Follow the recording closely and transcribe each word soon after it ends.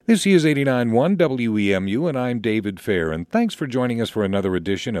This is 89.1 WEMU, and I'm David Fair, and thanks for joining us for another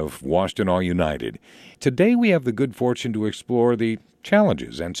edition of Washtenaw United. Today we have the good fortune to explore the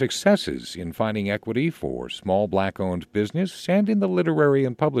challenges and successes in finding equity for small black-owned business and in the literary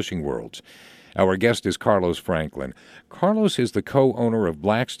and publishing worlds. Our guest is Carlos Franklin. Carlos is the co-owner of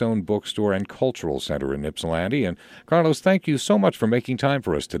Blackstone Bookstore and Cultural Center in Ypsilanti. And Carlos, thank you so much for making time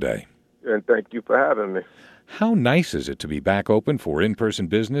for us today. And thank you for having me. How nice is it to be back open for in-person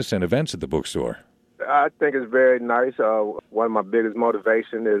business and events at the bookstore? I think it's very nice. One of my biggest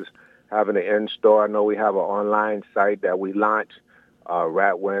motivations is having an in-store. I know we have an online site that we launched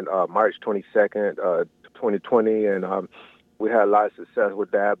March 22nd, 2020, and we had a lot of success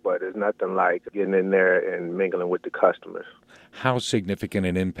with that, but it's nothing like getting in there and mingling with the customers. How significant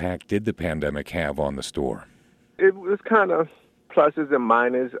an impact did the pandemic have on the store? It was kind of pluses and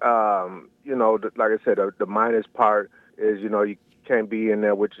minuses. Like I said, the minus part is, you can't be in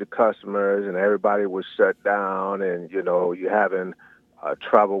there with your customers and everybody was shut down and, you're having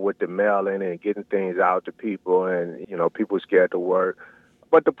trouble with the mailing and getting things out to people and, people scared to work.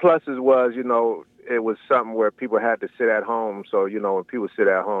 But the pluses was, it was something where people had to sit at home. So, when people sit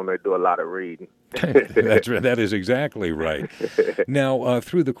at home, they do a lot of reading. That is exactly right. Now,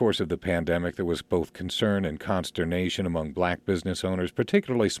 through the course of the pandemic, there was both concern and consternation among black business owners,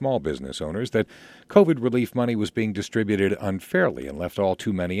 particularly small business owners, that COVID relief money was being distributed unfairly and left all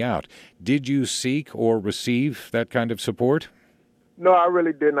too many out. Did you seek or receive that kind of support? No, I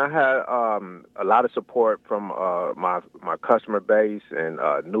really didn't. I had a lot of support from my customer base and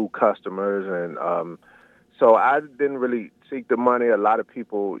new customers, and so I didn't really seek the money. A lot of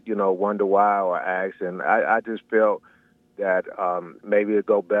people, wonder why or ask, and I just felt that maybe it'd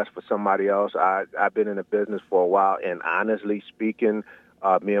go best for somebody else. I've been in the business for a while, and honestly speaking,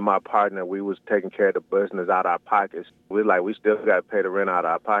 me and my partner, we was taking care of the business out of our pockets. We still got to pay the rent out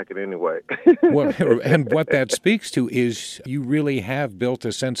of our pocket anyway. Well, and what that speaks to is you really have built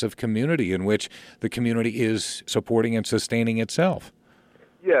a sense of community in which the community is supporting and sustaining itself.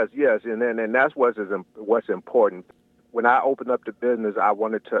 Yes, and that's what's important. When I opened up the business, I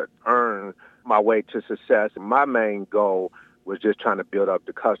wanted to earn my way to success. My main goal was just trying to build up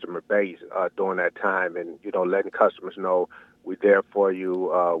the customer base during that time and, letting customers know we're there for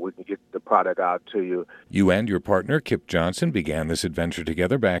you. We can get the product out to you. You and your partner, Kip Johnson, began this adventure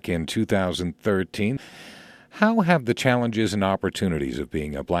together back in 2013. How have the challenges and opportunities of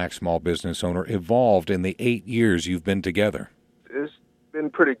being a black small business owner evolved in the 8 years you've been together? It's been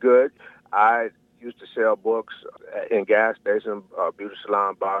pretty good. I used to sell books in gas stations, beauty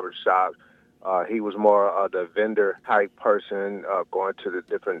salon, barber shops. He was more of the vendor type person, going to the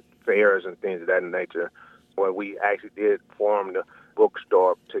different fairs and things of that nature. When we actually did form the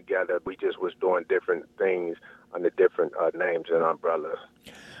bookstore together, we just was doing different things under different names and umbrellas.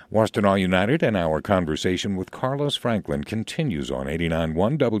 Washtenaw United and our conversation with Carlos Franklin continues on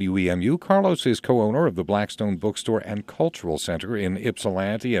 89.1 WEMU. Carlos is co-owner of the Blackstone Bookstore and Cultural Center in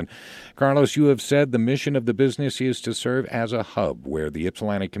Ypsilanti. And Carlos, you have said the mission of the business is to serve as a hub where the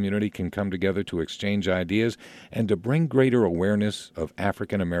Ypsilanti community can come together to exchange ideas and to bring greater awareness of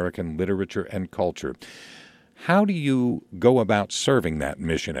African American literature and culture. How do you go about serving that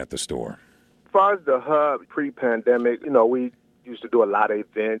mission at the store? As far as the hub pre-pandemic, we used to do a lot of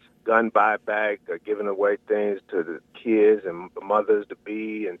events, gun buyback, giving away things to the kids and mothers to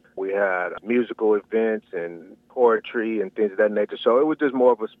be, and we had musical events and poetry and things of that nature. So it was just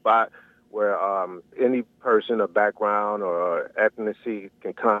more of a spot where any person of background or ethnicity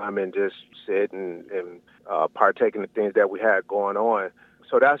can come and just sit and partake in the things that we had going on.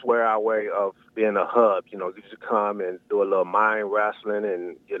 So that's where our way of being a hub, you just come and do a little mind wrestling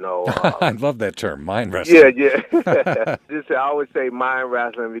and, I love that term, mind wrestling. Yeah. I always say mind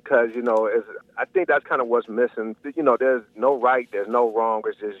wrestling because, I think that's kind of what's missing. There's no right, there's no wrong.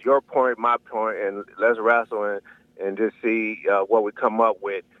 It's just your point, my point, and let's wrestle and just see what we come up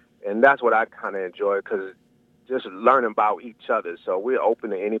with. And that's what I kind of enjoy because just learning about each other. So we're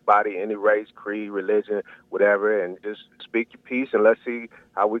open to anybody, any race, creed, religion, whatever, and just speak your piece and let's see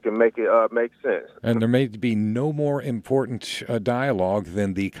how we can make it make sense. And there may be no more important dialogue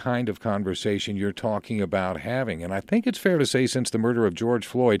than the kind of conversation you're talking about having. And I think it's fair to say since the murder of George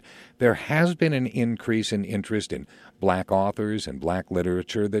Floyd, there has been an increase in interest in black authors and black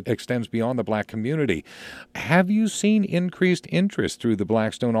literature that extends beyond the black community. Have you seen increased interest through the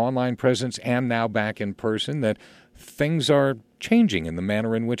Blackstone online presence and now back in person that things are changing in the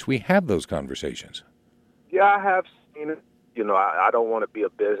manner in which we have those conversations? Yeah, I have seen it. I don't want to be a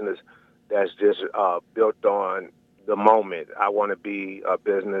business that's just built on the moment. I want to be a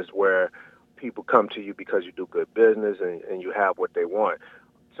business where people come to you because you do good business and you have what they want.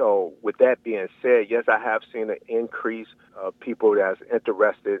 So with that being said, yes, I have seen an increase of people that's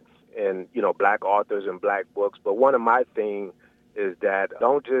interested in, black authors and black books. But one of my things is that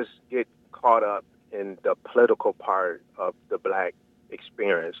don't just get caught up in the political part of the black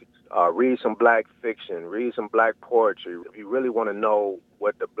experience. Read some black fiction, read some black poetry. If you really want to know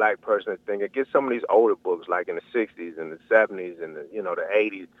what the black person is thinking, get some of these older books like in the 60s and the 70s and the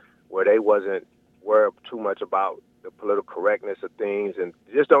 80s where they wasn't worried too much about the political correctness of things, and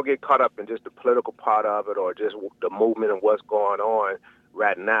just don't get caught up in just the political part of it or just the movement and what's going on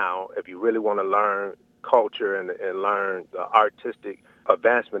right now. If you really want to learn culture and learn the artistic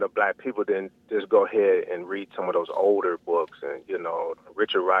advancement of black people, then just go ahead and read some of those older books and,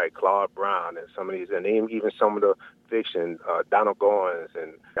 Richard Wright, Claude Brown, and some of these, and even some of the fiction, Donald Goins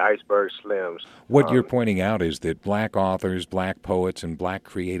and Iceberg Slims. What you're pointing out is that black authors, black poets, and black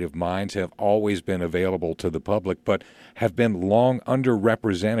creative minds have always been available to the public, but have been long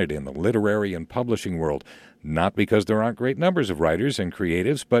underrepresented in the literary and publishing world, not because there aren't great numbers of writers and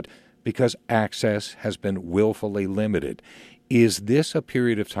creatives, but because access has been willfully limited. Is this a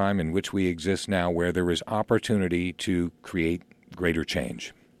period of time in which we exist now where there is opportunity to create greater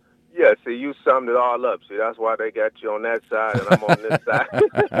change? Yeah, see, you summed it all up. See, that's why they got you on that side and I'm on this side.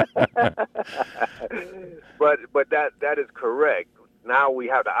 But that is correct. Now we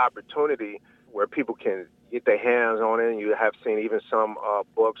have the opportunity where people can get their hands on it. And you have seen even some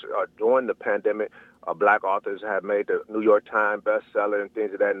books during the pandemic. Black authors have made the New York Times bestseller and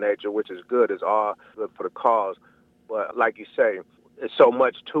things of that nature, which is good. It's all good for the cause. But like you say, it's so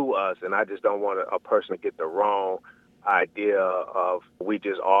much to us, and I just don't want a person to get the wrong idea of we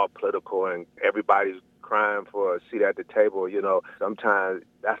just all political and everybody's crying for a seat at the table. Sometimes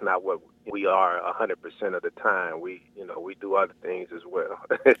that's not what we are 100% of the time. We do other things as well.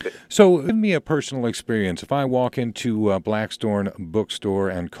 So give me a personal experience. If I walk into Blackstone Bookstore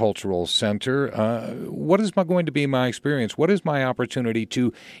and Cultural Center, what is going to be my experience? What is my opportunity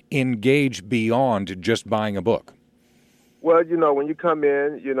to engage beyond just buying a book? Well, when you come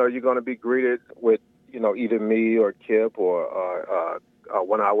in, you're going to be greeted with, either me or Kip or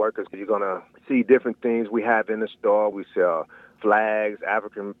one of our workers. You're going to see different things we have in the store. We sell flags,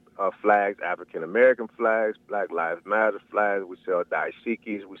 African flags, African-American flags, Black Lives Matter flags. We sell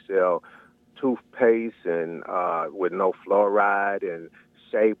dashikis. We sell toothpaste and with no fluoride and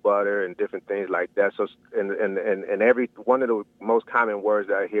shea butter and different things like that. So, and every one of the most common words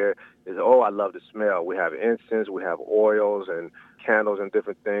that I hear is, "Oh, I love the smell." We have incense, we have oils and candles and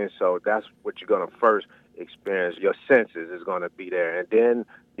different things. So that's what you're going to first experience. Your senses is going to be there, and then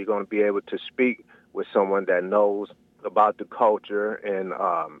you're going to be able to speak with someone that knows about the culture and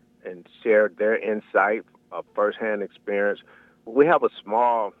share their insight, firsthand experience. We have a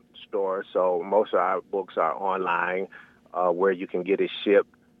small store, so most of our books are online, where you can get it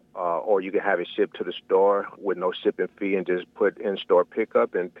shipped, or you can have it shipped to the store with no shipping fee and just put in-store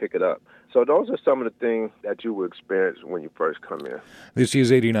pickup and pick it up. So those are some of the things that you will experience when you first come in. This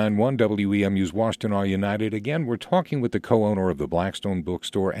is 89.1 WEMU's Washtenaw United. Again, we're talking with the co-owner of the Blackstone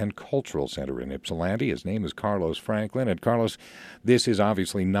Bookstore and Cultural Center in Ypsilanti. His name is Carlos Franklin. And Carlos, this is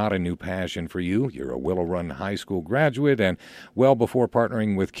obviously not a new passion for you. You're a Willow Run High School graduate, and well before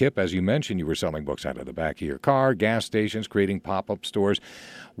partnering with Kip, as you mentioned, you were selling books out of the back of your car, gas stations, creating pop-up stores.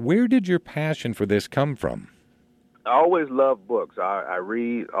 Where did your passion for this come from? I always love books. I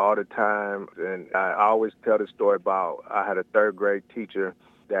read all the time, and I always tell the story about I had a third grade teacher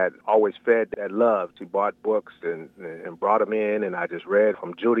that always fed that love. She bought books and brought them in, and I just read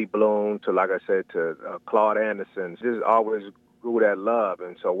from Judy Blume to, like I said, to Claude Anderson. Just always grew that love.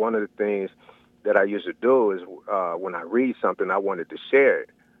 And so one of the things that I used to do is when I read something, I wanted to share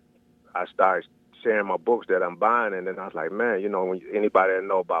it. I started sharing my books that I'm buying, and then I was like, man, when anybody that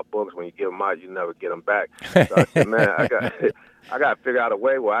know about books, when you give them out, you never get them back. So I said, man, I got to figure out a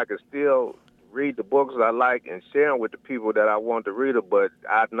way where I can still read the books I like and share them with the people that I want to read them, but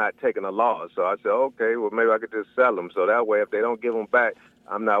I've not taken a loss. So I said, okay, well, maybe I could just sell them. So that way, if they don't give them back,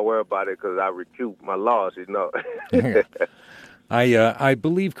 I'm not worried about it because I recoup my loss, I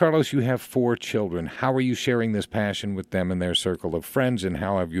believe, Carlos, you have 4 children. How are you sharing this passion with them and their circle of friends, and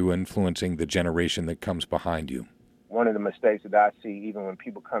how have you influencing the generation that comes behind you? One of the mistakes that I see, even when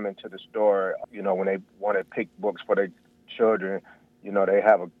people come into the store, when they want to pick books for their children, they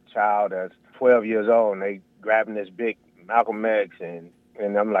have a child that's 12 years old, and they grabbing this big Malcolm X, and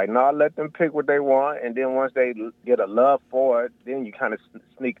I'm like, no, let them pick what they want, and then once they get a love for it, then you kind of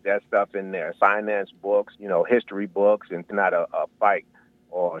sneak that stuff in there. Finance books, history books, and not a fight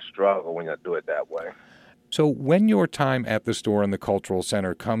or a struggle when you do it that way. So when your time at the store and the Cultural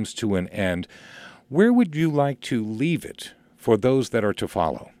Center comes to an end, where would you like to leave it for those that are to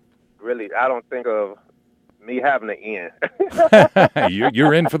follow? Really, I don't think of me having an end.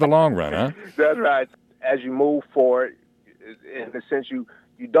 You're in for the long run, huh? That's right. As you move forward, in a sense, you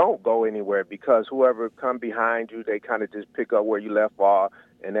don't go anywhere because whoever come behind you, they kind of just pick up where you left off,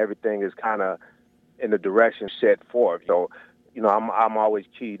 and everything is kind of in the direction set forth. So, I'm always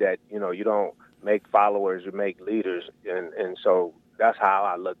key that, you don't make followers, you make leaders. And so that's how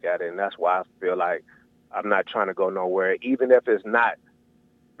I look at it. And that's why I feel like I'm not trying to go nowhere, even if it's not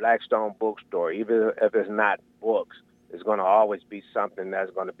Blackstone Bookstore, even if it's not books. It's going to always be something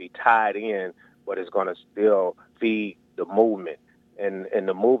that's going to be tied in, but it's going to still feed the movement. And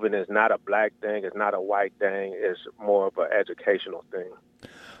the movement is not a black thing, it's not a white thing, it's more of an educational thing.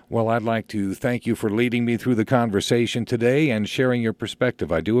 Well, I'd like to thank you for leading me through the conversation today and sharing your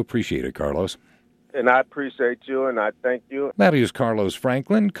perspective. I do appreciate it, Carlos. And I appreciate you, and I thank you. That is Carlos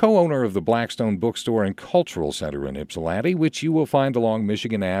Franklin, co-owner of the Blackstone Bookstore and Cultural Center in Ypsilanti, which you will find along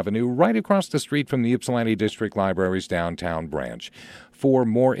Michigan Avenue, right across the street from the Ypsilanti District Library's downtown branch. For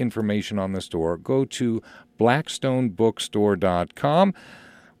more information on the store, go to blackstonebookstore.com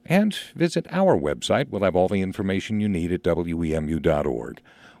and visit our website. We'll have all the information you need at wemu.org.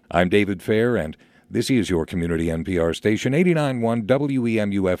 I'm David Fair, and this is your community NPR station, 89.1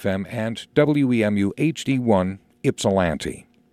 WEMU FM and WEMU HD1 Ypsilanti.